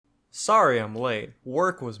Sorry I'm late.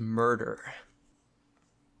 Work was murder.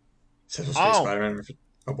 So this space Oh, Spider-Man.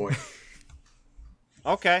 Oh boy.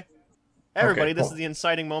 okay. Hey, Okay. everybody, this is Well, the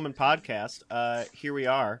Inciting Moment podcast. Here we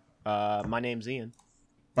are. My name's Ian.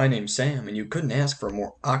 my name's Sam, and you couldn't ask for a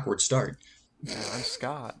more awkward start. And I'm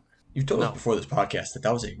Scott. You told us No. before this podcast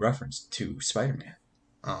that was a reference to Spider-Man.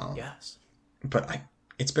 Um, Yes. but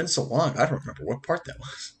it's been so long, I don't remember what part that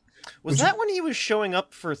was. Was Would you? that when he was showing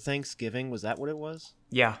up for Thanksgiving? Was that what it was?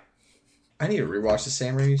 Yeah. I need to rewatch the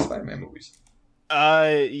Sam Raimi Spider-Man movies.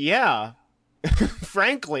 Yeah.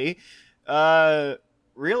 Frankly, uh,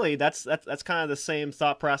 really, that's kind of the same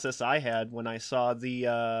thought process I had when I saw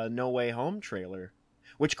the No Way Home trailer.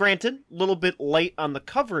 Which, granted, a little bit late on the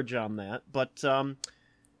coverage on that, but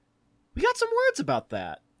we got some words about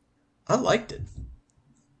that. I liked it.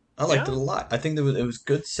 I liked it Yeah. a lot. I think it was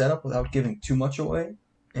good setup without giving too much away.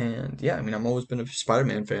 And yeah, I mean, I've always been a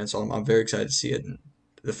Spider-Man fan, so I'm very excited to see it. And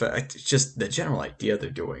the fact, it's just the general idea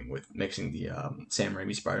they're doing with mixing the Sam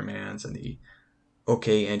Raimi Spider-Mans and the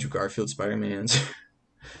Andrew Garfield Spider-Mans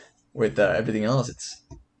with everything else. It's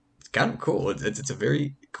kind of cool. It's a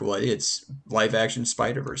very cool idea. It's live action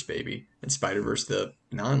Spider Verse, baby, and Spider Verse the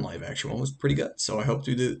non live action one was pretty good. So I hope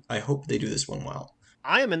they do this one well.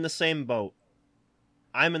 I am in the same boat.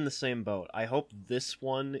 I'm in the same boat. I hope this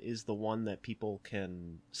one is the one that people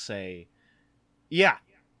can say, yeah,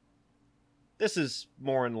 this is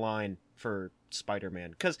more in line for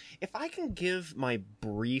Spider-Man. Because if I can give my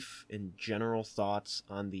brief and general thoughts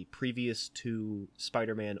on the previous two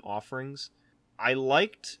Spider-Man offerings, I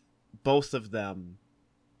liked both of them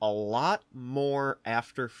a lot more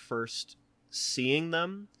after first seeing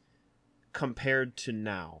them compared to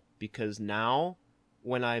now. Because now,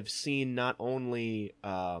 when I've seen not only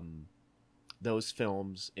those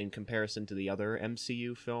films in comparison to the other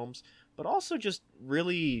MCU films, but also just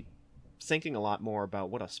really thinking a lot more about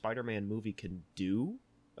what a Spider-Man movie can do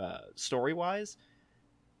story-wise,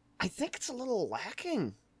 I think it's a little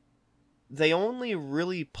lacking. They only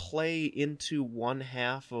really play into one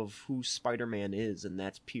half of who Spider-Man is, and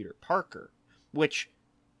that's Peter Parker, which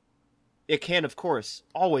it can, of course,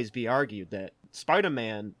 always be argued that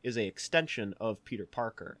Spider-Man is an extension of Peter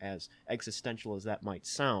Parker, as existential as that might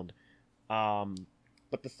sound.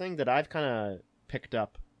 But the thing that I've kind of picked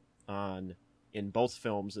up on in both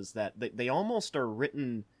films is that they almost are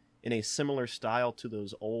written in a similar style to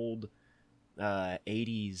those old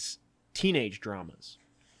 80s teenage dramas,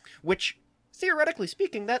 which, theoretically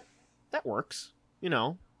speaking, that works,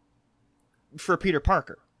 for Peter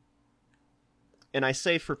Parker. And I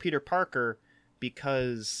say for Peter Parker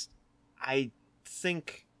because I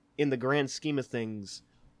think in the grand scheme of things,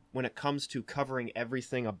 when it comes to covering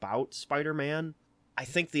everything about Spider-Man, I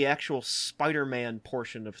think the actual Spider-Man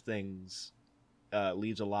portion of things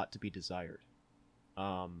leaves a lot to be desired.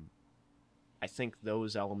 I think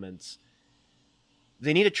those elements,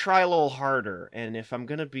 they need to try a little harder. And if I'm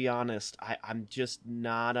going to be honest, I'm just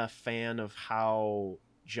not a fan of how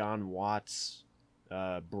John Watts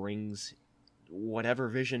brings whatever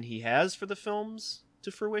vision he has for the films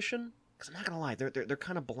to fruition. Because I'm not going to lie, they're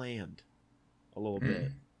kind of bland a little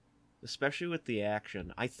bit. Especially with the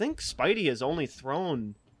action. I think Spidey has only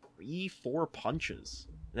thrown 3-4 punches.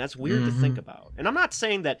 And that's weird to think about. And I'm not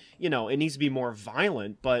saying that, it needs to be more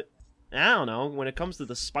violent, but I don't know, when it comes to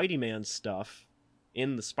the Spidey-Man stuff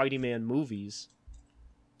in the Spidey-Man movies,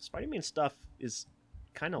 Spidey-Man stuff is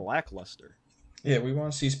kind of lackluster. Yeah, we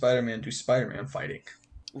want to see Spider-Man do Spider-Man fighting.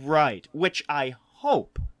 Right, which I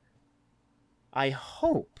hope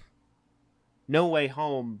No Way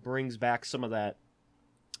Home brings back some of that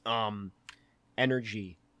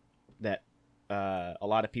energy that a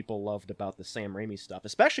lot of people loved about the Sam Raimi stuff,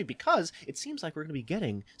 especially because it seems like we're going to be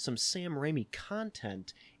getting some Sam Raimi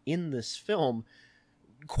content in this film,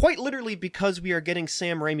 quite literally because we are getting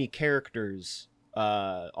Sam Raimi characters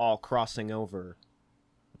all crossing over.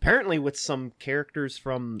 Apparently with some characters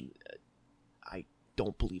from, I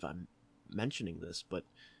don't believe I'm mentioning this, but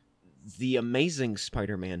the Amazing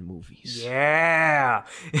Spider-Man movies. Yeah.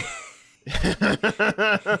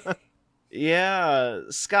 Yeah,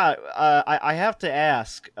 Scott, I have to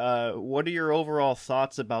ask, what are your overall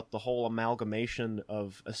thoughts about the whole amalgamation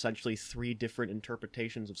of essentially 3 different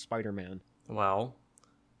interpretations of Spider-Man? Well,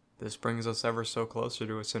 this brings us ever so closer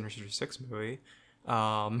to a Sinister Six movie.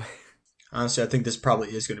 Honestly, I think this probably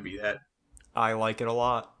is going to be that. I like it a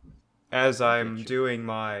lot. As I'm doing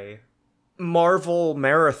my Marvel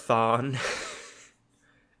marathon,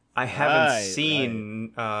 I haven't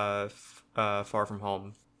seen Far From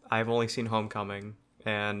Home. I've only seen Homecoming,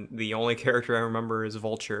 and the only character I remember is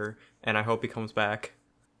Vulture, and I hope he comes back.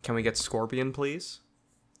 Can we get Scorpion, please?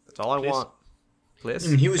 That's all I want. Bliss. I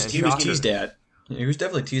mean, he was Shocker. teased at. He was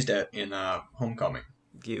definitely teased at in Homecoming.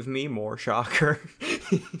 Give me more Shocker.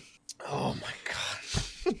 Oh my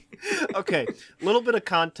god. Okay, a little bit of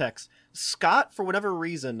context. Scott, for whatever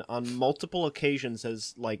reason, on multiple occasions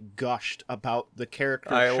has like gushed about the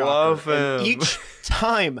character I Shocker. love him. And each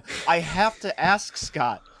time I have to ask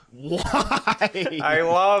Scott, why? I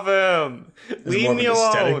love him. Leave me alone.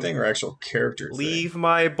 Aesthetic thing or actual character thing? Leave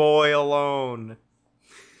my boy alone.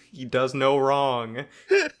 He does no wrong.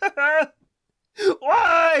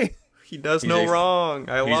 Why? He does no wrong.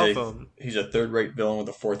 I love him. He's a third-rate villain with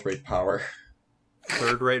a fourth-rate power.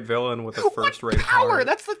 Third-rate villain with a first-rate power. power.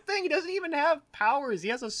 That's the thing. He doesn't even have powers. He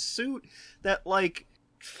has a suit that like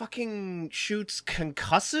fucking shoots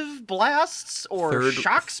concussive blasts or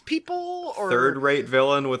shocks people. Or third-rate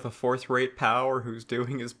villain with a fourth-rate power who's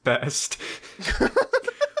doing his best.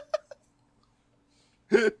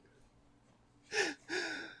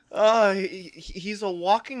 He's a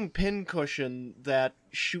walking pincushion that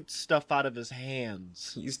shoots stuff out of his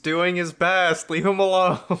hands. He's doing his best. Leave him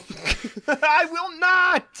alone. I will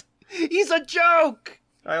not. He's a joke.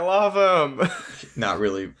 I love him. Not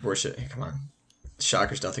really worship. Come on,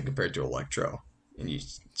 Shocker's nothing compared to Electro, and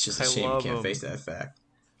it's just a shame you can't face that fact.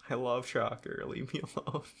 I love Shocker. Leave me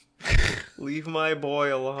alone. Leave my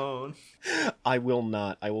boy alone. I will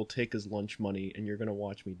not. I will take his lunch money, and you're gonna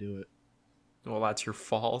watch me do it. Well, that's your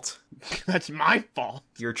fault. That's my fault.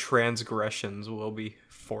 Your transgressions will be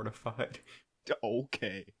fortified.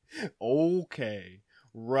 Okay.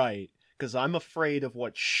 Right. Because I'm afraid of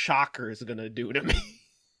what Shocker is going to do to me.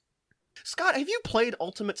 Scott, have you played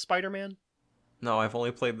Ultimate Spider-Man? No, I've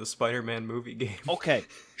only played the Spider-Man movie game. Okay.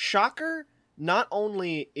 Shocker not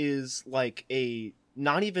only is like a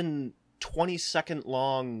not even 20-second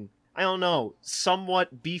long, I don't know,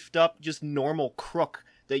 somewhat beefed up, just normal crook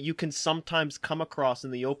that you can sometimes come across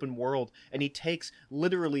in the open world, and he takes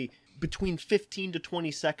literally between 15 to 20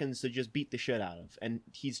 seconds to just beat the shit out of, and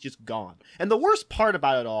he's just gone. And the worst part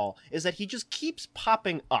about it all is that he just keeps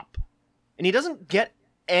popping up, and he doesn't get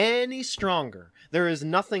any stronger. There is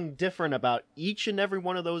nothing different about each and every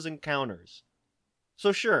one of those encounters.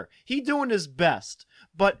 So sure, he doing his best,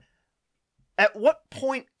 but at what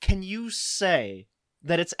point can you say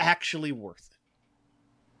that it's actually worth it?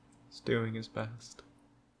 He's doing his best.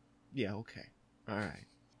 Yeah, okay. Alright.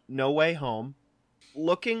 No Way Home.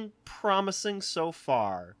 Looking promising so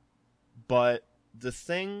far, but the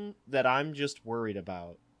thing that I'm just worried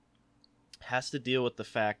about has to deal with the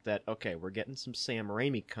fact that, okay, we're getting some Sam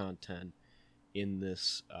Raimi content in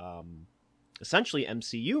this, essentially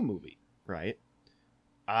MCU movie, right?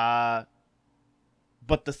 But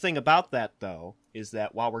the thing about that, though, is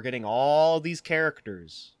that while we're getting all these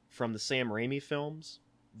characters from the Sam Raimi films,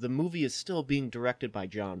 the movie is still being directed by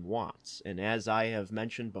John Watts, and as I have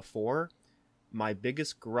mentioned before, my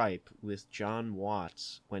biggest gripe with John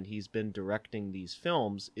Watts when he's been directing these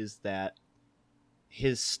films is that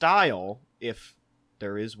his style, if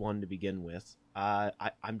there is one to begin with,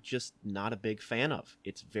 I'm just not a big fan of.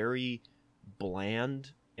 It's very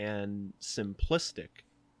bland and simplistic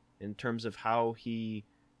in terms of how he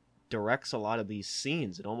directs a lot of these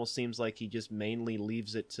scenes. It almost seems like he just mainly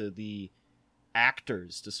leaves it to the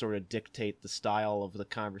actors to sort of dictate the style of the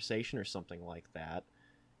conversation or something like that.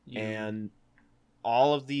 Yeah. And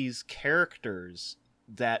all of these characters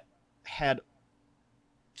that had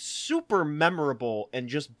super memorable and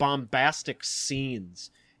just bombastic scenes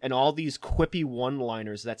and all these quippy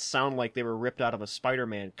one-liners that sound like they were ripped out of a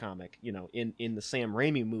Spider-Man comic, you know, in the Sam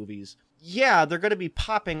Raimi movies. Yeah, they're going to be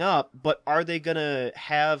popping up, but are they going to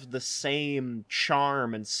have the same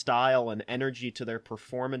charm and style and energy to their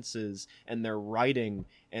performances and their writing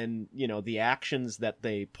and, you know, the actions that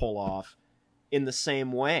they pull off in the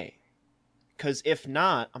same way? Because if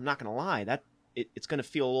not, I'm not going to lie, it's going to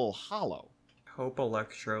feel a little hollow. Hope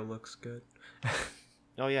Electro looks good.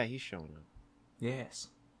 Oh yeah, he's showing up. Yes,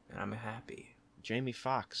 and I'm happy. Jamie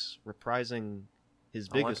Foxx reprising his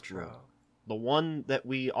biggest Electro. role. The one that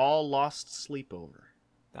we all lost sleep over.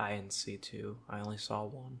 I didn't see two. I only saw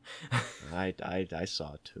one. I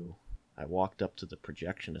saw two. I walked up to the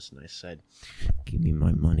projectionist and I said, "Give me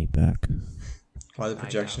my money back." Why the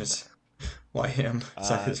projectionist? Why him? It's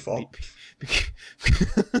not his fault.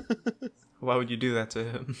 Why would you do that to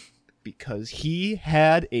him? Because he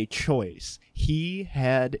had a choice. He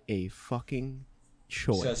had a fucking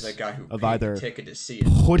choice. Says that guy who of paid either the ticket to see it.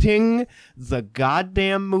 putting the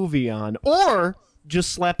goddamn movie on or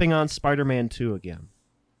just slapping on Spider-Man 2 again.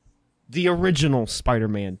 The original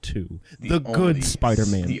Spider-Man 2. The good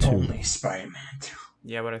Spider-Man 2. The only Spider-Man 2.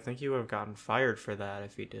 Yeah, but I think he would have gotten fired for that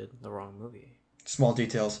if he did the wrong movie. Small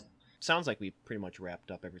details. Sounds like we pretty much wrapped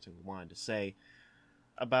up everything we wanted to say.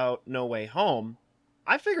 about No Way Home,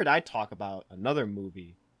 I figured I'd talk about another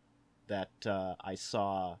movie that I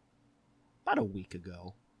saw about a week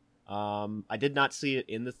ago. I did not see it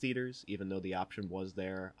in the theaters, even though the option was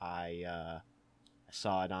there. I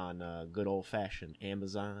saw it on good old-fashioned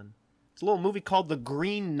Amazon. It's a little movie called The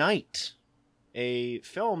Green Knight, a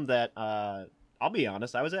film that, I'll be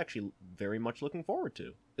honest, I was actually very much looking forward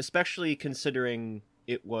to, especially considering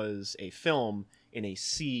it was a film in a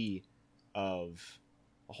sea of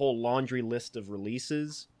a whole laundry list of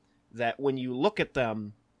releases that when you look at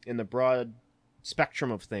them in the broad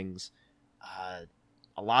spectrum of things,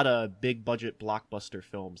 a lot of big budget blockbuster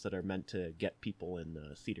films that are meant to get people in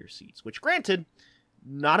theater seats, which granted,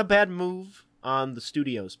 not a bad move on the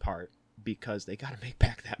studio's part because they got to make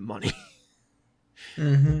back that money.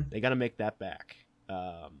 Mm-hmm. They got to make that back,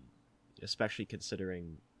 especially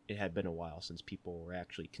considering it had been a while since people were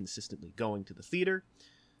actually consistently going to the theater.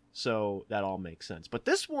 So that all makes sense. But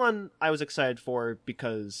this one I was excited for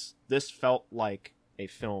because this felt like a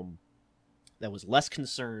film that was less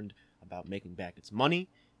concerned about making back its money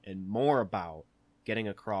and more about getting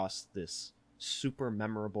across this super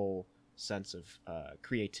memorable sense of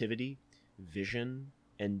creativity, vision,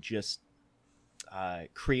 and just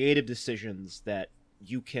creative decisions that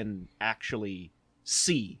you can actually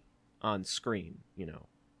see on screen, you know.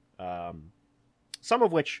 Some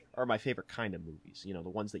of which are my favorite kind of movies, you know, the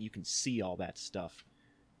ones that you can see all that stuff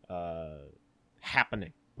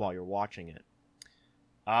happening while you're watching it.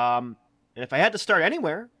 And if I had to start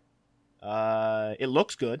anywhere, it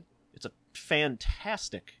looks good. It's a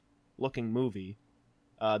fantastic looking movie.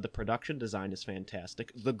 The production design is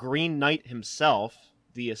fantastic. The Green Knight himself,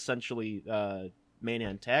 the essentially main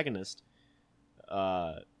antagonist,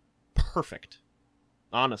 perfect.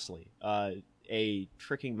 Honestly, a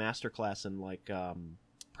tricking masterclass in like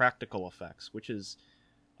practical effects, which is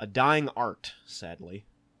a dying art, sadly.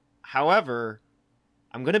 However,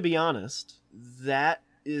 I'm gonna be honest. That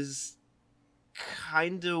is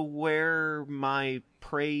kind of where my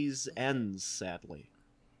praise ends, sadly.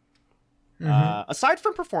 Mm-hmm. Aside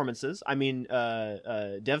from performances, I mean,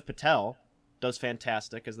 Dev Patel does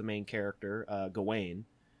fantastic as the main character, Gawain.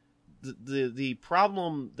 The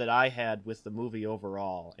problem that I had with the movie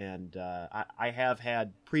overall, and I have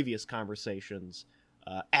had previous conversations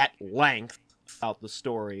at length about the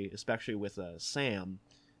story, especially with Sam,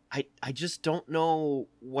 I just don't know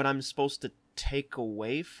what I'm supposed to take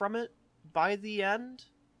away from it by the end.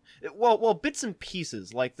 Well, bits and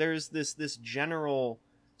pieces. Like there's this general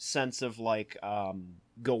sense of like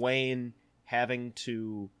Gawain having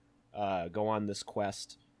to go on this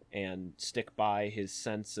quest and stick by his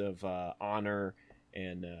sense of honor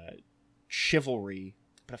and chivalry.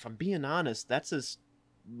 But if I'm being honest, that's as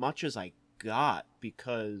much as I got,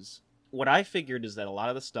 because what I figured is that a lot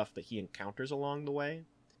of the stuff that he encounters along the way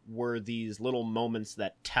were these little moments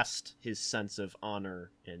that test his sense of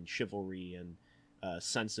honor and chivalry and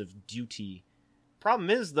sense of duty. Problem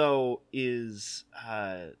is, though, is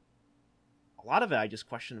a lot of it I just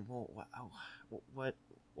question, well, what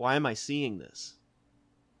why am I seeing this?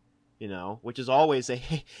 You know, which is always a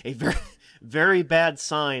very, very bad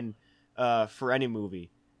sign for any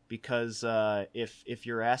movie, because if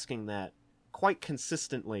you're asking that quite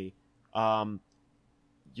consistently,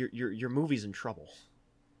 your movie's in trouble,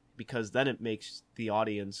 because then it makes the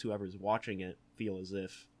audience, whoever's watching it, feel as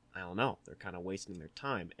if, I don't know, they're kind of wasting their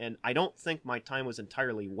time. And I don't think my time was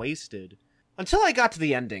entirely wasted until I got to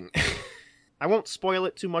the ending. I won't spoil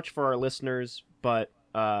it too much for our listeners, but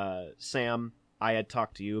Sam, I had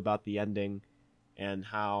talked to you about the ending and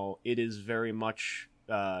how it is very much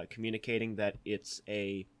communicating that it's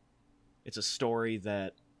a story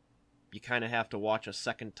that you kind of have to watch a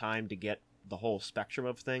second time to get the whole spectrum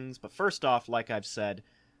of things. But first off, like I've said,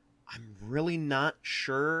 I'm really not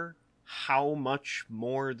sure how much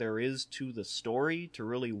more there is to the story to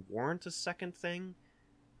really warrant a second thing,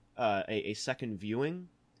 a second viewing.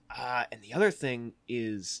 And the other thing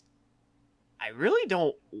is, I really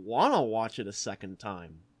don't want to watch it a second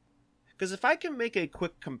time. Because if I can make a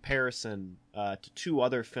quick comparison to two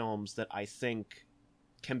other films that I think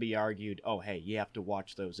can be argued, oh, hey, you have to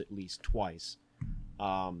watch those at least twice.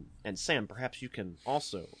 And Sam, perhaps you can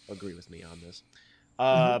also agree with me on this.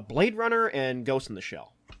 Blade Runner and Ghost in the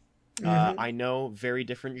Shell. I know, very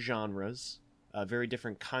different genres, very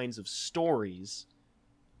different kinds of stories.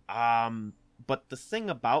 But the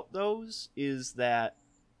thing about those is that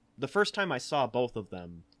the first time I saw both of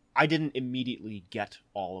them, I didn't immediately get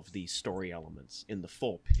all of the story elements in the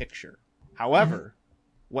full picture. However,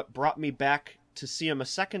 what brought me back to see them a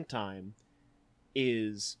second time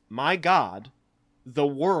is, my God, the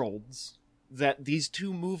worlds that these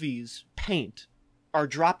two movies paint are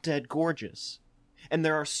drop dead gorgeous. And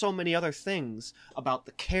there are so many other things about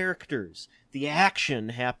the characters, the action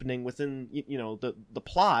happening within, the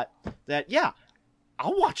plot that, yeah,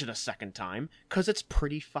 I'll watch it a second time because it's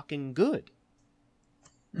pretty fucking good.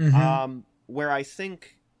 Mm-hmm. Where I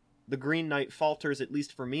think The Green Knight falters, at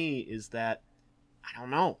least for me, is that, I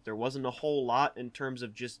don't know, there wasn't a whole lot in terms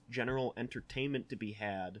of just general entertainment to be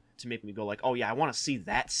had to make me go like, oh yeah, I want to see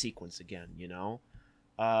that sequence again,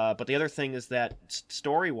 But the other thing is that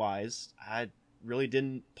story-wise, I really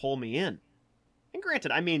didn't pull me in. And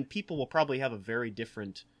granted, I mean, people will probably have a very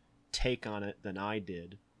different take on it than I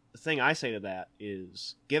did. The thing I say to that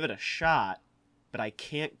is, give it a shot, but I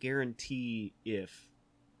can't guarantee if...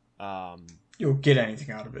 You'll get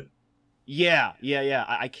anything out of it. Yeah.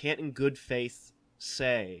 I can't in good faith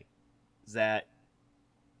say that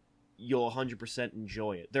you'll 100%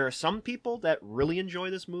 enjoy it. There are some people that really enjoy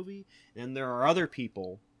this movie, and there are other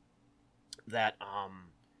people that,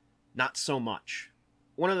 not so much.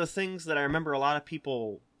 One of the things that I remember a lot of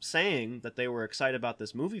people saying that they were excited about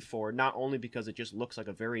this movie for, not only because it just looks like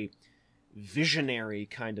a very visionary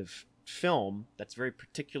kind of film that's very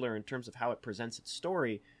particular in terms of how it presents its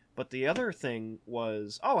story, but the other thing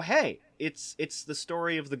was, oh hey, it's the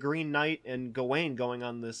story of the Green Knight and Gawain going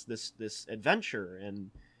on this adventure,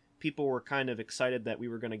 and people were kind of excited that we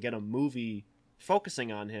were going to get a movie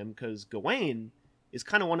focusing on him, because Gawain is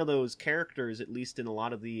kind of one of those characters, at least in a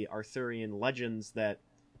lot of the Arthurian legends, that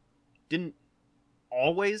didn't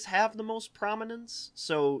always have the most prominence,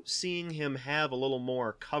 so seeing him have a little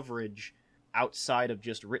more coverage outside of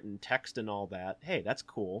just written text and all that, hey, that's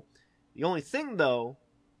cool. The only thing, though,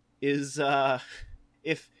 is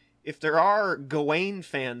if there are Gawain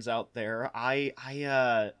fans out there, I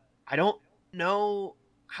don't know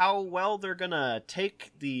how well they're gonna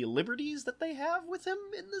take the liberties that they have with him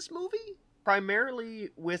in this movie, primarily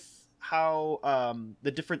with how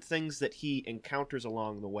the different things that he encounters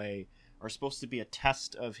along the way are supposed to be a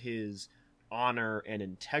test of his honor and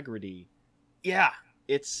integrity. Yeah,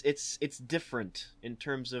 it's different in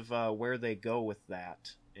terms of where they go with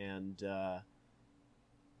that, and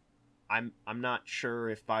I'm not sure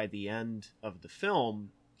if by the end of the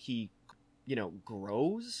film he,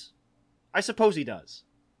 grows. I suppose he does,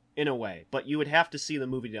 in a way, but you would have to see the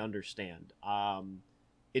movie to understand.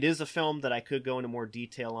 It is a film that I could go into more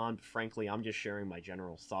detail on, but frankly, I'm just sharing my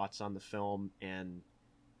general thoughts on the film, and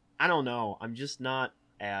I don't know, I'm just not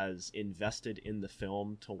as invested in the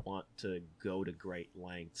film to want to go to great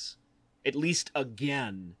lengths, at least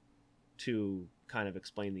again, to kind of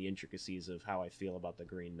explain the intricacies of how I feel about the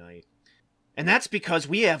Green Knight. And that's because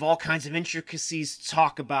we have all kinds of intricacies to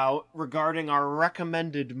talk about regarding our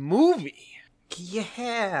recommended movie.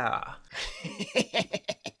 Yeah.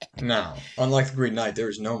 Now, unlike the Green Knight, there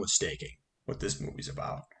is no mistaking what this movie's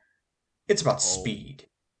about. It's about speed.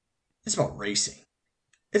 It's about racing.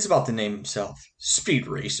 It's about the name himself, Speed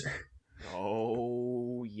Racer.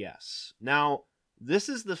 Oh, yes. Now, this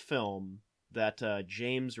is the film that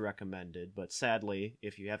James recommended, but sadly,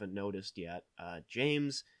 if you haven't noticed yet,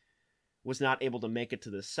 James was not able to make it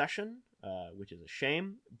to this session, which is a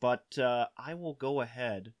shame, but I will go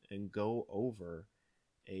ahead and go over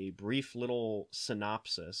a brief little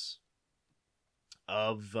synopsis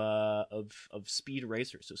of Speed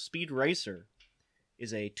Racer. So Speed Racer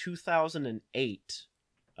is a 2008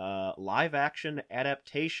 live-action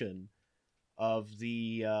adaptation of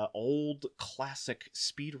the old classic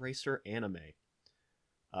Speed Racer anime.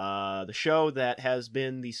 The show that has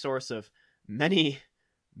been the source of many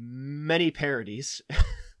parodies,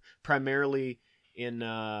 primarily in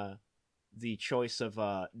the choice of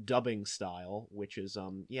dubbing style, which is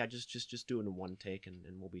just do it in one take and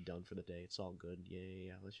we'll be done for the day. It's all good.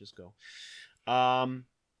 Yeah. Let's just go.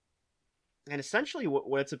 And essentially,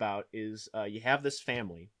 what it's about is you have this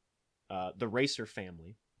family, the Racer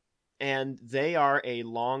family, and they are a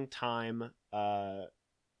long time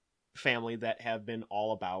family that have been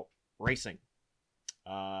all about racing.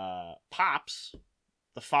 Pops,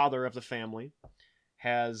 the father of the family,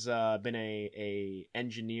 has been a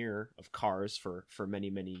engineer of cars for many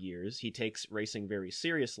years. He takes racing very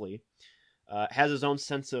seriously, has his own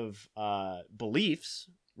sense of beliefs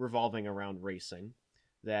revolving around racing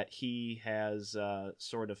that he has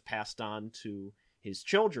sort of passed on to his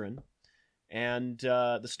children. And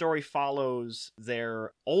the story follows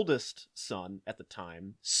their oldest son at the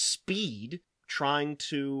time, Speed, trying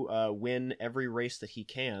to win every race that he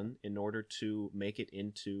can in order to make it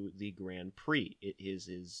into the Grand Prix. It is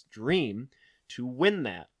his dream to win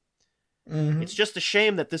that. Mm-hmm. It's just a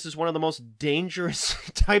shame that this is one of the most dangerous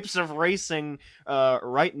types of racing,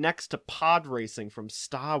 right next to pod racing from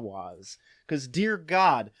Star Wars. Because, dear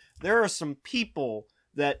God, there are some people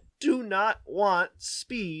that do not want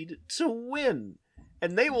Speed to win.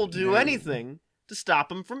 And they will do anything to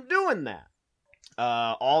stop him from doing that.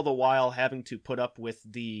 All the while having to put up with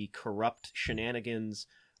the corrupt shenanigans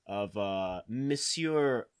of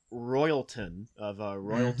Monsieur Royalton of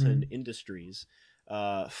Royalton Industries,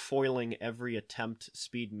 foiling every attempt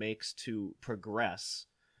Speed makes to progress,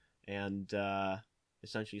 and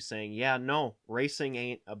essentially saying, yeah, no, racing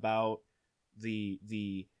ain't about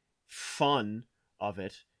the fun of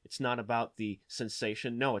it. It's not about the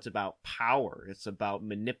sensation. No, it's about power. It's about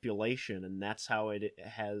manipulation, and that's how it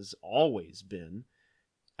has always been.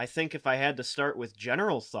 I think if I had to start with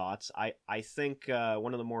general thoughts, I think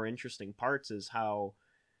one of the more interesting parts is how,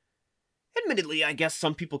 admittedly, I guess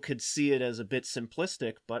some people could see it as a bit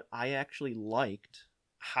simplistic, but I actually liked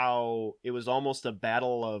how it was almost a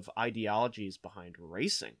battle of ideologies behind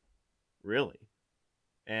racing, really.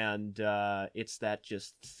 And it's that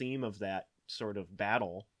just theme of that sort of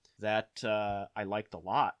battle that I liked a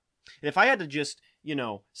lot. And if I had to just,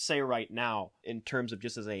 say right now, in terms of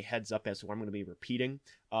just as a heads up as to what I'm going to be repeating,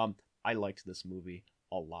 I liked this movie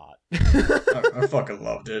a lot. I fucking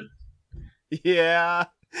loved it. Yeah.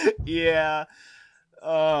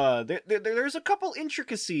 There's a couple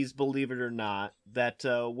intricacies, believe it or not, that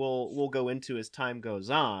we'll go into as time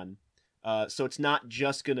goes on. So it's not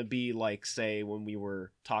just going to be like, say, when we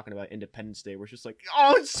were talking about Independence Day, where it's just like,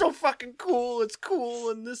 oh, it's so fucking cool, it's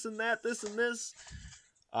cool, and this and that, this and this.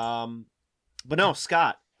 But no,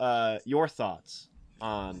 Scott, your thoughts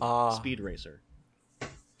on Speed Racer?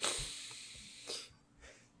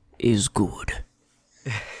 Is good.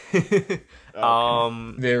 Okay.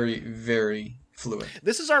 Very, very fluent.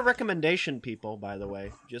 This is our recommendation, people, by the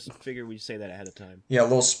way. Just figure we'd say that ahead of time. Yeah, a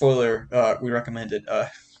little spoiler. We recommend it.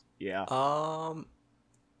 Yeah.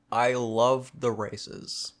 I love the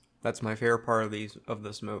races. That's my favorite part of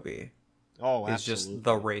this movie. Oh, absolutely. It's just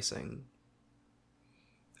the racing.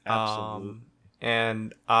 Absolutely.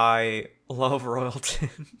 And I love Royalton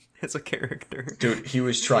as a character. Dude, he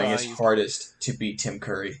was trying his hardest to beat Tim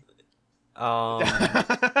Curry.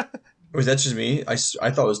 Was that just me? I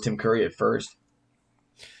thought it was Tim Curry at first.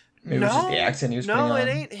 Maybe it was just the accent he was putting on. No, it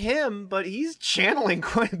ain't him, but he's channeling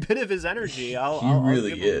quite a bit of his energy. He I'll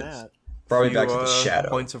really give him is. that. Probably back to the shadow.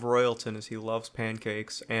 Points of Royalton is he loves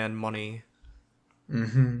pancakes and money.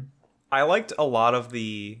 Mm-hmm. I liked a lot of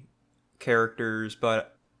the characters,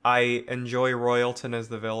 but I enjoy Royalton as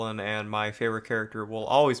the villain, and my favorite character will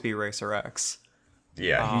always be Racer X.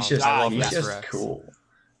 Yeah, he's just cool.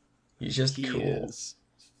 He's just cool. Is.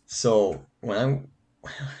 So when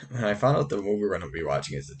I found out the movie we're going to be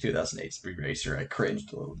watching is the 2008 Speed Racer, I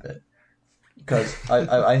cringed a little bit. Because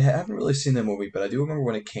I haven't really seen the movie, but I do remember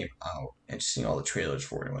when it came out and seeing all the trailers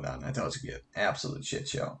for it and whatnot, and I thought it was going to be an absolute shit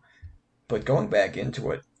show. But going back into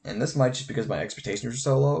it, and this might just because my expectations were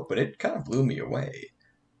so low, but it kind of blew me away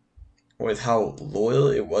with how loyal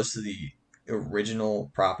it was to the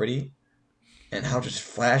original property and how just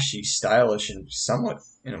flashy, stylish, and somewhat,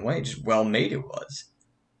 in a way, just well-made it was.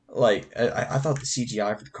 Like, I thought the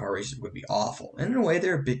CGI for the car races would be awful. And in a way,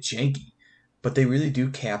 they're a bit janky. But they really do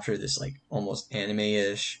capture this, like, almost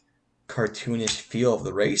anime-ish, cartoonish feel of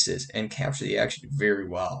the races and capture the action very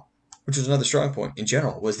well. Which was another strong point, in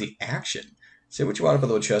general, was the action. Say what you want about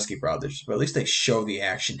the Wachowski brothers, but at least they show the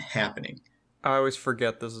action happening. I always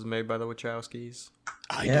forget this is made by the Wachowskis.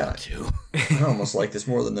 I do, too. I almost like this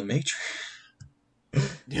more than The Matrix.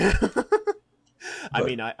 I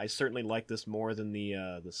mean, I certainly like this more than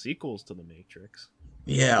the sequels to The Matrix.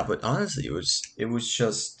 Yeah, but honestly, it was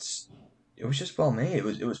just well made.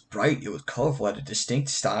 It was bright. It was colorful. It had a distinct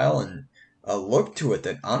style and a look to it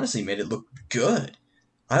that honestly made it look good.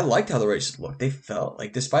 I liked how the races looked. They felt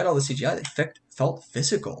like, despite all the CGI, they felt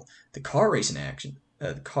physical. The car racing action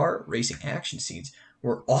scenes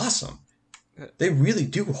were awesome. They really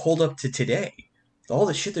do hold up to today. All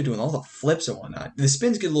the shit they're doing, all the flips and whatnot. The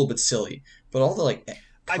spins get a little bit silly, but all the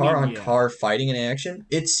car fighting in action,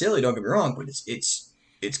 it's silly. Don't get me wrong, but it's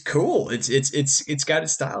cool. It's got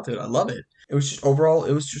its style to it. I love it. It was just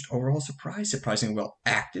overall surprisingly well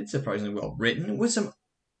acted, surprisingly well written, with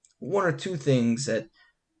one or two things that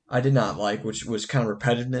I did not like, which was kind of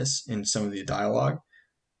repetitiveness in some of the dialogue.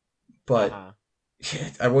 But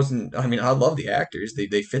I love the actors.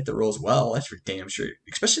 They fit the roles well. That's for damn sure.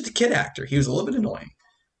 Especially the kid actor. He was a little bit annoying.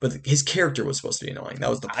 But his character was supposed to be annoying. That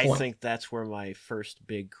was the point. I think that's where my first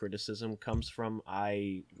big criticism comes from.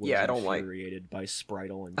 I was infuriated by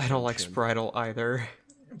Spritle and I don't like Spritle either.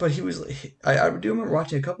 But he was... I do remember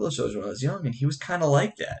watching a couple of shows when I was young, and he was kind of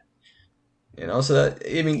like that. So that,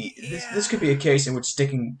 I mean, this could be a case in which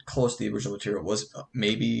sticking close to the original material was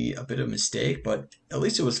maybe a bit of a mistake, but at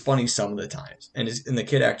least it was funny some of the times, and the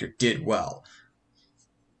kid actor did well.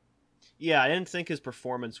 Yeah, I didn't think his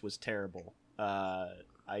performance was terrible.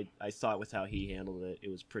 I thought with how he handled it,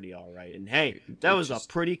 it was pretty all right. And hey, that was a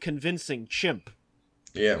pretty convincing chimp.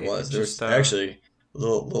 Yeah, it was. There's actually a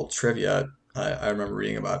little trivia I remember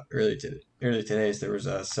reading about early today. There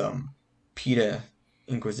was some PETA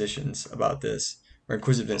inquisitions about this, or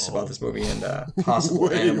inquisitiveness about this movie and possible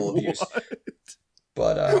Wait, animal abuse. what?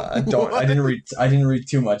 But I didn't read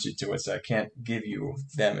too much into it, so I can't give you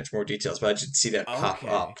that much more details. But I did see that pop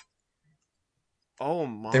up. Oh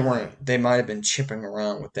my! They might have been chipping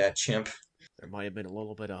around with that chimp. There might have been a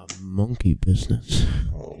little bit of monkey business.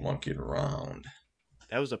 Oh, monkeyed around.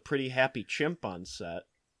 That was a pretty happy chimp on set.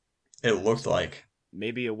 It looked like.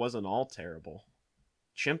 Maybe it wasn't all terrible.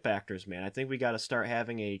 Chimp actors, man. I think we got to start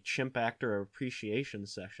having a chimp actor appreciation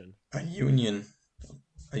session. A union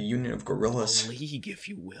of gorillas. A league, if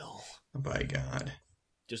you will. By God.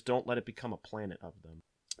 Just don't let it become a planet of them.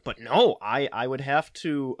 But no, I would have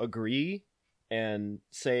to agree and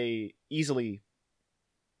say easily,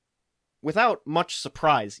 without much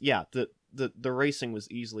surprise, yeah, the racing was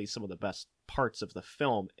easily some of the best parts of the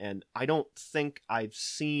film, and I don't think I've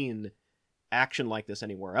seen action like this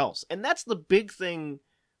anywhere else. And that's the big thing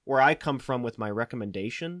where I come from with my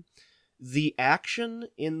recommendation. The action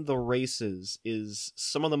in the races is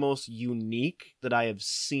some of the most unique that I have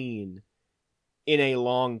seen in a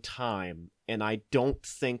long time, and I don't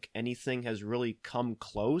think anything has really come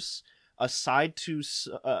close aside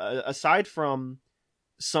from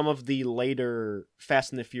some of the later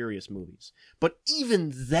Fast and the Furious movies. But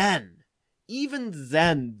even then,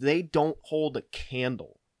 they don't hold a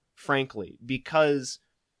candle, frankly, because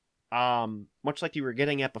much like you were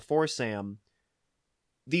getting at before, Sam,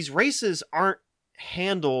 these races aren't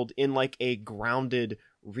handled in like a grounded,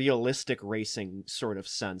 realistic racing sort of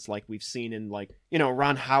sense like we've seen in, like, you know,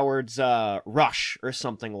 Ron Howard's Rush or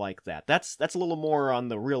something like that. That's a little more on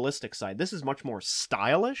the realistic side. This is much more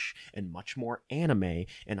stylish and much more anime,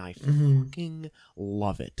 and I fucking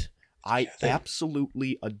love it. I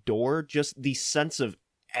absolutely adore just the sense of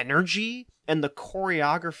energy and the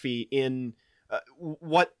choreography in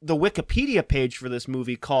what the Wikipedia page for this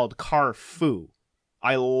movie called Car Fu.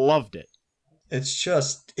 I loved it. It's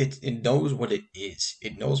just it knows what it is.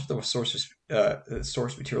 It knows what the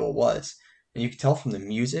source material was, and you can tell from the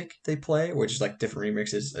music they play, which is like different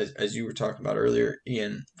remixes, as you were talking about earlier,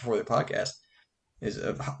 Ian, before the podcast, is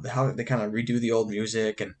of how they kind of redo the old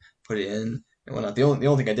music and put it in and whatnot. The only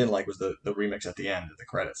thing I didn't like was the remix at the end of the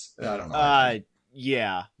credits. I don't know.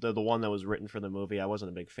 Yeah, the one that was written for the movie, I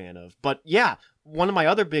wasn't a big fan of. But yeah, one of my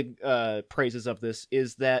other big praises of this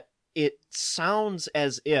is that it sounds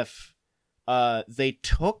as if they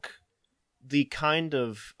took the kind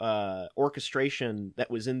of orchestration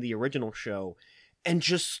that was in the original show and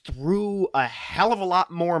just threw a hell of a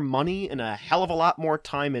lot more money and a hell of a lot more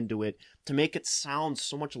time into it to make it sound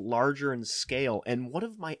so much larger in scale. And one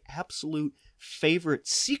of my absolute favorite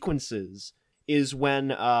sequences is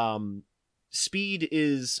when Speed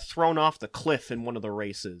is thrown off the cliff in one of the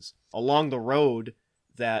races along the road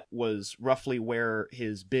that was roughly where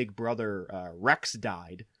his big brother Rex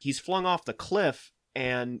died. He's flung off the cliff,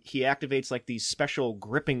 and he activates like these special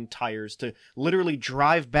gripping tires to literally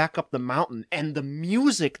drive back up the mountain, and the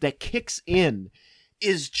music that kicks in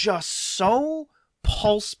is just so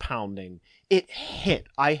pulse pounding. It hit.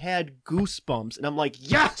 I had goosebumps, and I'm like,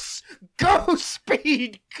 yes, go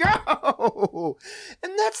Speed, go.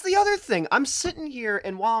 And that's the other thing. I'm sitting here,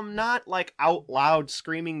 and while I'm not like out loud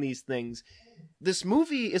screaming these things, this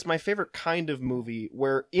movie is my favorite kind of movie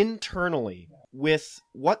where internally, with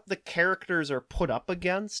what the characters are put up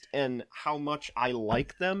against and how much I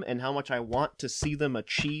like them and how much I want to see them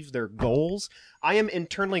achieve their goals, I am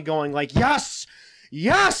internally going like, yes,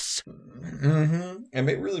 yes. Mm-hmm. And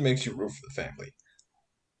it really makes you root for the family.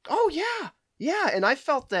 Oh yeah, yeah. And I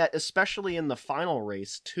felt that especially in the final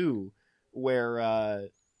race too, where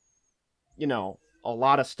you know, a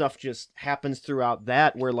lot of stuff just happens throughout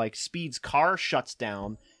that, where like Speed's car shuts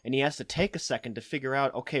down and he has to take a second to figure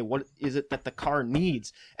out, okay, what is it that the car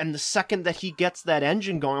needs? And the second that he gets that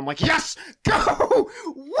engine going, I'm like, yes, go,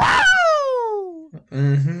 wow.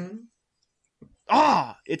 Mm-hmm.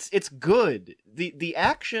 It's good. The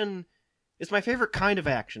action is my favorite kind of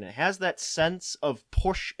action. It has that sense of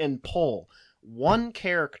push and pull. One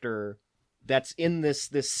character that's in this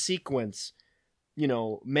sequence, you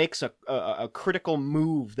know, makes a critical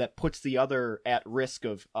move that puts the other at risk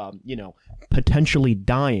of, you know, potentially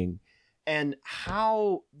dying. and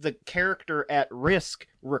how the character at risk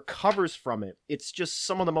recovers from it. It's just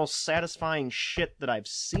some of the most satisfying shit that I've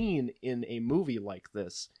seen in a movie like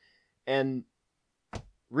this. And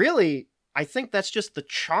really, I think that's just the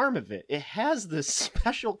charm of it. It has this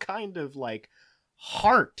special kind of like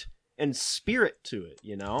heart and spirit to it,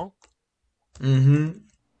 you know? Mm-hmm.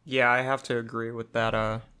 Yeah, I have to agree with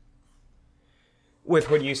that. With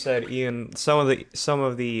what you said, Ian. Some of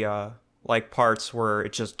the like parts where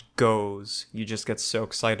it just goes. You just get so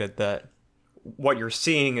excited that what you're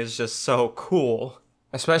seeing is just so cool.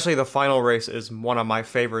 Especially the final race is one of my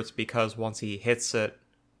favorites because once he hits it,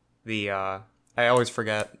 I always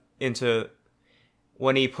forget, into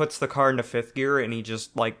when he puts the car into fifth gear and he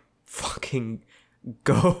just like fucking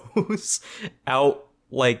goes out,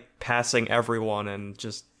 like passing everyone and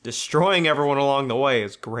just destroying everyone along the way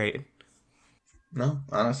is great. No,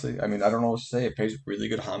 honestly, I mean, I don't know what to say. It pays really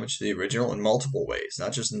good homage to the original in multiple ways,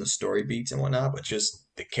 not just in the story beats and whatnot, but just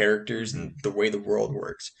the characters and the way the world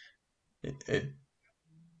works. It's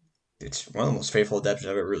one of the most faithful adaptations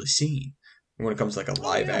I've ever really seen. When it comes to like a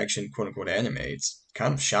live action quote unquote anime, it's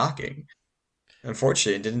kind of shocking.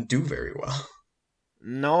 Unfortunately, it didn't do very well.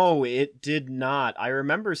 No, it did not. I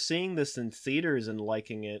remember seeing this in theaters and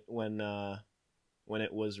liking it when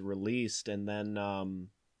it was released, and then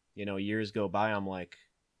years go by, I'm like,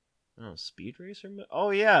 oh, Speed Racer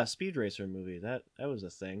oh yeah, Speed Racer movie. That was a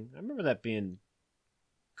thing. I remember that being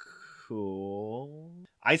cool.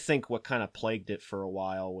 I think what kind of plagued it for a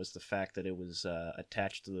while was the fact that it was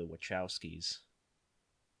attached to the Wachowskis.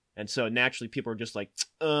 And so naturally people are just like,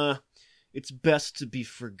 it's best to be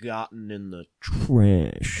forgotten in the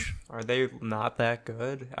trash. Are they not that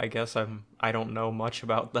good? I guess I don't know much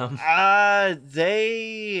about them.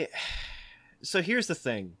 So here's the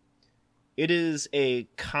thing. It is a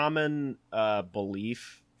common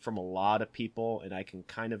belief from a lot of people, and I can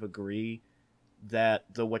kind of agree, that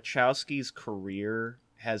the Wachowskis' career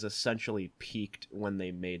has essentially peaked when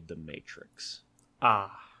they made The Matrix.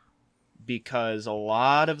 Because a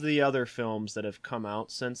lot of the other films that have come out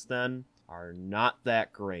since then are not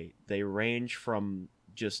that great. They range from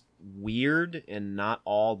just weird and not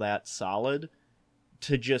all that solid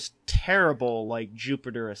to just terrible, like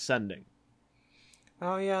Jupiter Ascending.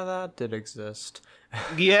 Oh yeah, that did exist.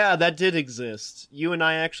 Yeah, that did exist. You and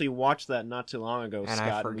I actually watched that not too long ago, and Scott,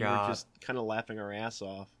 I forgot. and we were just kind of laughing our ass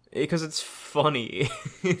off. Because it's funny.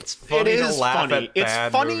 It's funny to laugh at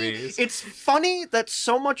bad movies. It's funny that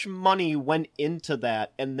so much money went into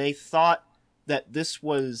that, and they thought that this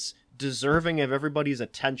was deserving of everybody's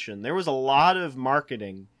attention. There was a lot of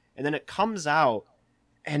marketing, and then it comes out,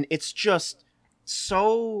 and it's just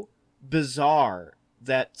so bizarre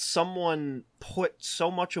that someone put so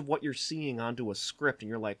much of what you're seeing onto a script, and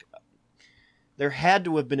you're like, there had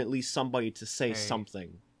to have been at least somebody to say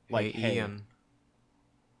something. Like, hey, Ian.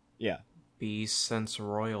 Yeah. Be sense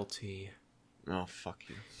royalty. Oh, fuck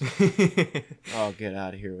you. Oh, get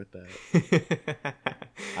out of here with that.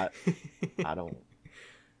 I don't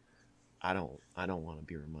want to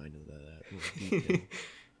be reminded of that.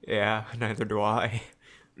 Yeah, neither do I.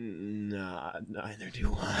 Nah, neither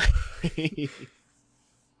do I.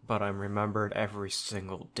 But I'm remembered every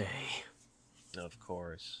single day. Of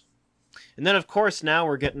course. And then, of course, now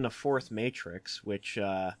we're getting a fourth Matrix, which,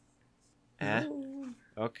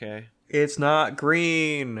 okay. It's not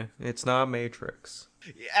green. It's not Matrix.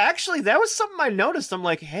 Actually, that was something I noticed. I'm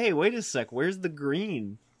like, hey, wait a sec. Where's the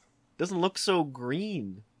green? Doesn't look so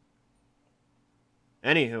green.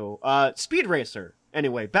 Anywho, Speed Racer.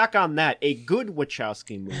 Anyway, back on that. A good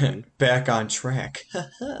Wachowski movie. Back on track.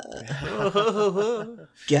 Got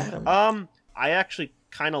him. I actually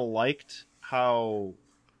kind of liked how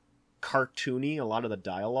cartoony a lot of the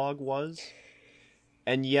dialogue was,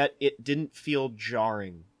 and yet it didn't feel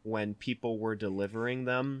jarring when people were delivering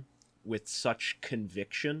them with such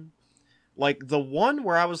conviction. Like, the one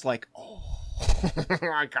where I was like, oh,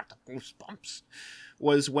 I got the goosebumps,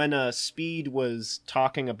 was when Speed was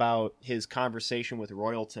talking about his conversation with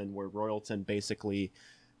Royalton, where Royalton basically,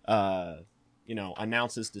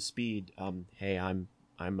 announces to Speed, hey, I'm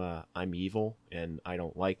evil and I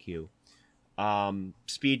don't like you.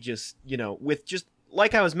 Speed just, with just,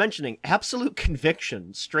 like I was mentioning, absolute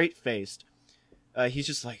conviction, straight-faced. He's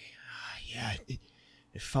just like, yeah,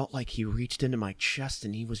 it felt like he reached into my chest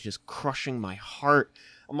and he was just crushing my heart.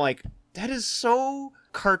 I'm like, that is so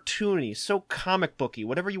cartoony, so comic booky,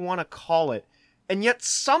 whatever you want to call it. And yet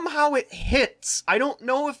somehow it hits. I don't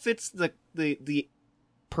know if it's the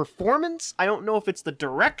performance. I don't know if it's the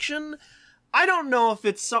direction. I don't know if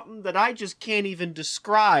it's something that I just can't even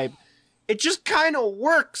describe. It just kind of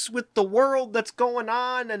works with the world that's going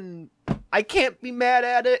on, and I can't be mad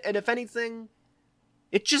at it, and if anything,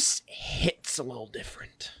 it just hits a little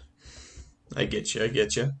different. I get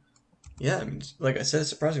you. Yeah, I mean, like I said, it's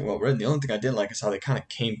surprisingly well written. The only thing I didn't like is how they kind of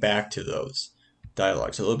came back to those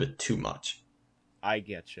dialogues a little bit too much. I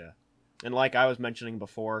get you. And like I was mentioning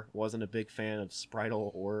before, wasn't a big fan of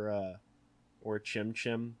Spritle or Chim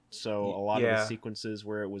Chim, so a lot of the sequences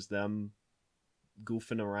where it was them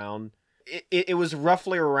goofing around, it was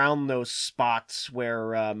roughly around those spots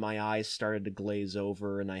where my eyes started to glaze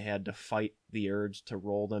over and I had to fight the urge to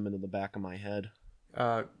roll them into the back of my head.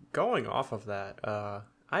 Going off of that,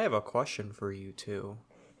 I have a question for you too.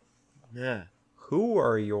 Yeah. Who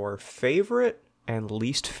are your favorite and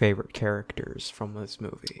least favorite characters from this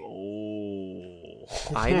movie? Oh.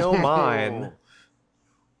 I know mine.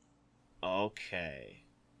 Okay.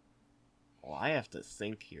 Well, I have to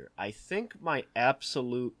think here. I think my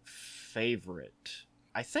absolute favorite,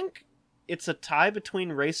 I think it's a tie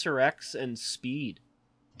between Racer X and Speed.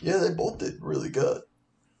 Yeah, they both did really good.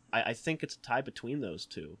 I think it's a tie between those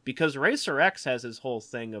two. Because Racer X has his whole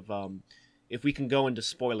thing of, if we can go into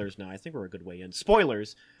spoilers now, I think we're a good way in.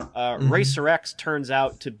 Spoilers. Racer X turns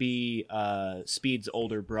out to be Speed's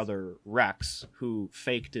older brother, Rex, who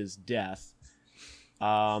faked his death.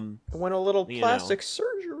 Went a little plastic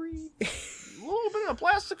surgery. A little bit of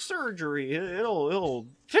plastic surgery. It'll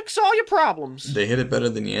fix all your problems. They hit it better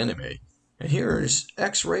than the anime. And here's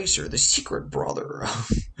X Racer, the secret brother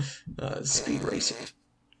of Speed Racing.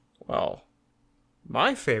 Well,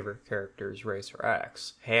 my favorite character is Racer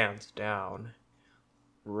X, hands down.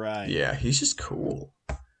 Right. Yeah, he's just cool.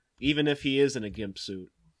 Even if he is in a gimp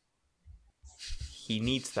suit. He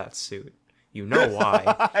needs that suit. You know why.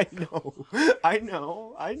 I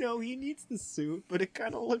know he needs the suit, but it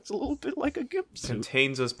kind of looks a little bit like a gimp suit.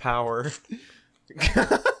 Contains his power.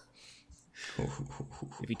 If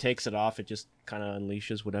he takes it off, it just kind of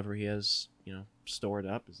unleashes whatever he has, stored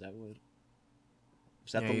up. Is that what?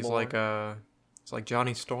 Is that the he's lore? It's like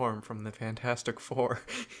Johnny Storm from the Fantastic Four.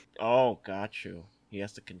 Oh, got you. He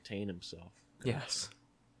has to contain himself. Yes.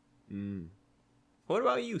 Mm. What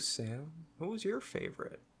about you, Sam? Who was your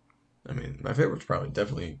favorite? I mean, my favorite's probably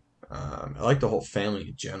definitely. I like the whole family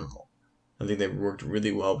in general. I think they worked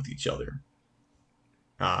really well with each other.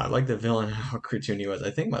 I like the villain and how cartoony he was. I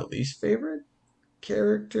think my least favorite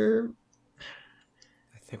character.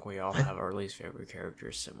 I think we all have our least favorite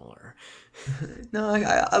characters similar. No,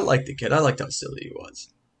 I liked the kid. I liked how silly he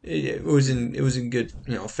was. It was in good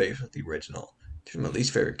faith with the original. My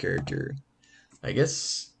least favorite character, I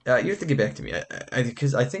guess. You have to get back to me.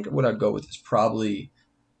 Because I think what I'd go with is probably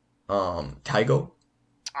Tygo.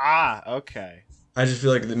 Ah, okay. I just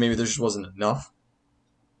feel like maybe there just wasn't enough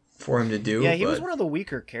for him to do. Yeah, he was one of the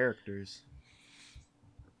weaker characters.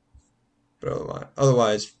 But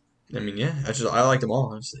otherwise, I mean, yeah, I liked them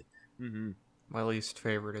all, honestly. Mm-hmm. My least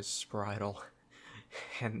favorite is Spritle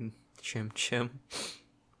and Chim Chim.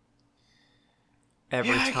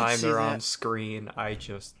 Every time they're on screen, I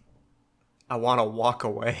want to walk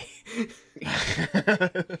away.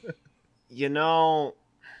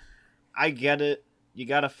 I get it. You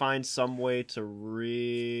gotta find some way to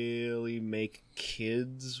really make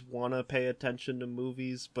kids want to pay attention to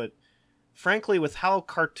movies, but frankly, with how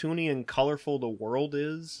cartoony and colorful the world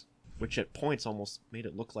is, which at points almost made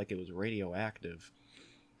it look like it was radioactive,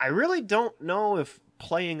 I really don't know if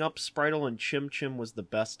playing up Spritle and Chim Chim was the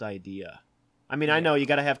best idea. I mean, I know you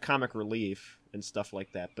gotta have comic relief and stuff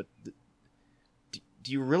like that, but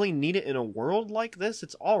do you really need it in a world like this?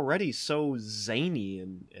 It's already so zany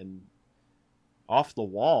and off the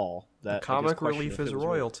wall. That the comic relief is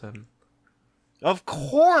Royalton. Of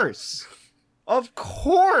course! Of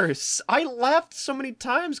course! I laughed so many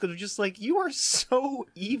times because it's just like, you are so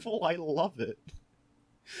evil, I love it.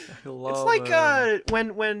 It's like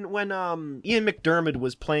when Ian McDiarmid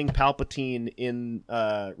was playing Palpatine in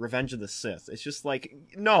Revenge of the Sith. It's just like,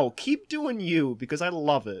 no, keep doing you because I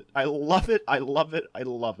love it. I love it. I love it. I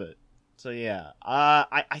love it. So yeah,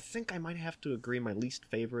 I think I might have to agree. My least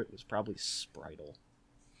favorite was probably Spritle.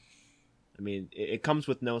 I mean, it comes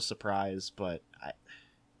with no surprise, but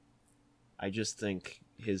I just think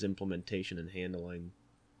his implementation and handling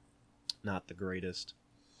not the greatest.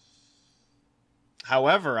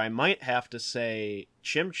 However, I might have to say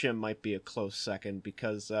Chim Chim might be a close second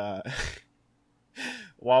because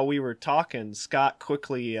while we were talking, Scott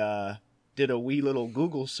quickly did a wee little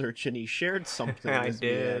Google search and he shared something with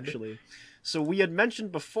me, actually. So we had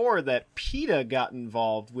mentioned before that PETA got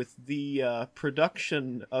involved with the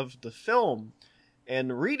production of the film,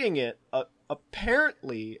 and reading it,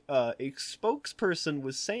 apparently a spokesperson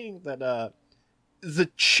was saying that The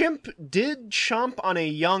chimp did chomp on a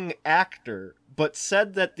young actor, but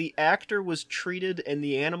said that the actor was treated and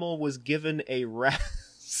the animal was given a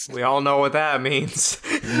rest. We all know what that means.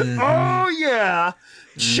 Oh, yeah!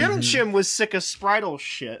 Chim Chim was sick of Spritle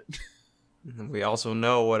shit. We also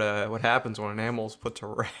know what happens when an animal's put to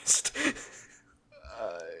rest.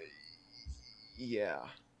 Yeah. I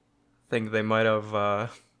think they might have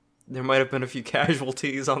there might have been a few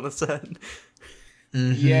casualties on the set.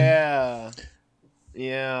 Yeah.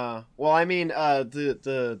 Yeah. Well, I mean,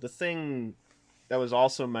 the thing that was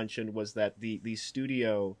also mentioned was that the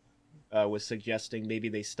studio was suggesting maybe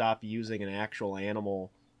they stop using an actual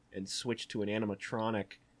animal and switch to an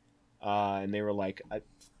animatronic, and they were like,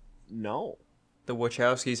 no. The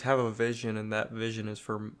Wachowskis have a vision, and that vision is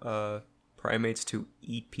for primates to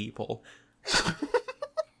eat people.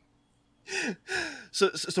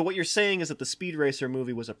 So what you're saying is that the Speed Racer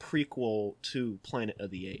movie was a prequel to Planet of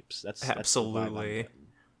the Apes. That's Absolutely. That's the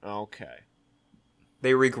vibe I'm getting. Okay.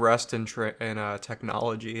 They regressed in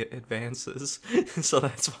technology advances, so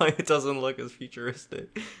that's why it doesn't look as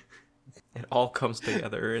futuristic. It all comes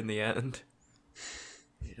together in the end.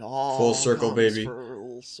 It all full circle, baby.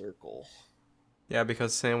 Full circle. Yeah,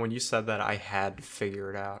 because Sam, when you said that, I had to figure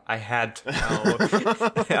it out. I had to know.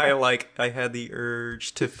 I had the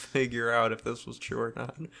urge to figure out if this was true or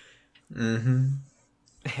not. Mm-hmm.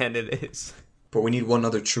 And it is. But we need one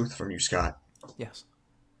other truth from you, Scott. Yes.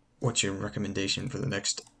 What's your recommendation for the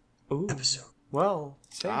next episode? Well,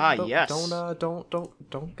 Sam, yes.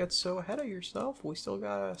 Don't get so ahead of yourself. We still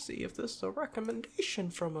gotta see if this is a recommendation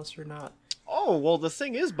from us or not. Oh, well, the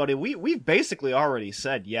thing is, buddy, we've basically already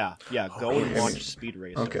said, go and watch Speed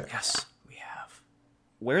Racer. Okay. Yes, we have.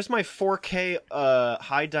 Where's my 4K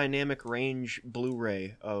high dynamic range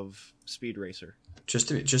Blu-ray of Speed Racer? Just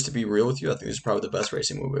to be real with you, I think this is probably the best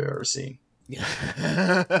racing movie I've ever seen.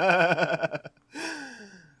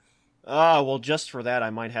 Well, just for that, I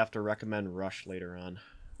might have to recommend Rush later on.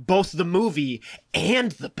 Both the movie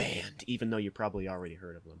and the band, even though you probably already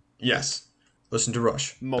heard of them. Yes. Listen to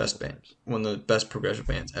Rush. Best band. One of the best progressive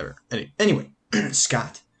bands ever. Anyway,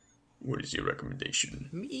 Scott, what is your recommendation?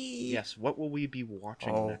 Me? Yes, what will we be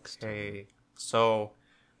watching next? Okay, so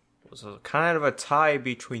it was kind of a tie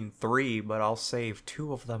between 3, but I'll save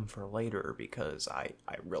 2 of them for later because I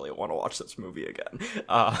really want to watch this movie again.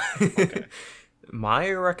 Okay. My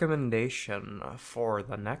recommendation for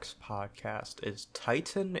the next podcast is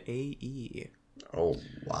Titan A.E. Oh,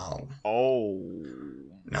 wow. Oh.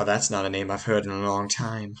 Now that's not a name I've heard in a long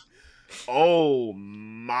time. Oh,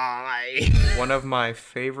 my. One of my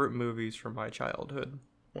favorite movies from my childhood.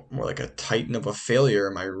 More like a titan of a failure,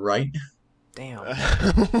 am I right? Damn.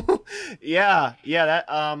 Yeah,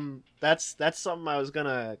 that's something I was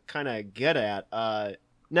gonna kind of get at.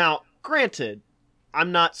 Now, granted,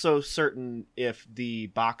 I'm not so certain if the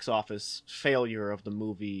box office failure of the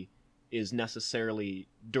movie is necessarily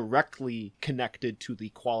directly connected to the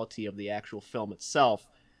quality of the actual film itself.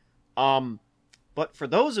 But for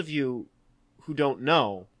those of you who don't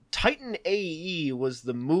know, Titan A.E. was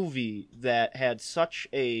the movie that had such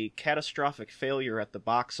a catastrophic failure at the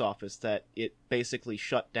box office that it basically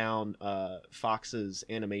shut down Fox's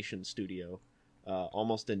animation studio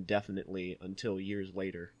almost indefinitely until years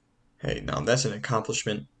later. Hey, now that's an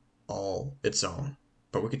accomplishment all its own.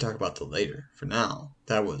 But we could talk about that later. For now,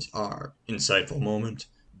 that was our insightful moment.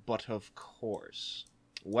 But of course.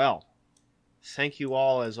 Well, thank you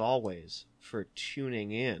all as always for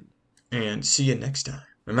tuning in. And see you next time.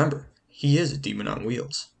 Remember, he is a demon on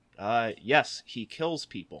wheels. Yes, he kills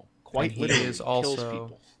people. Quite and literally he is also kills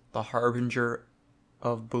people. The harbinger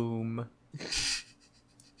of boom.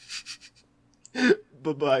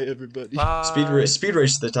 Bye-bye, everybody. Bye. Speed Race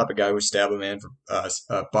is the type of guy who would stab a man for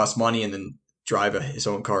bust money and then drive his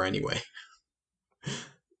own car anyway.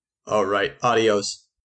 All right, adios.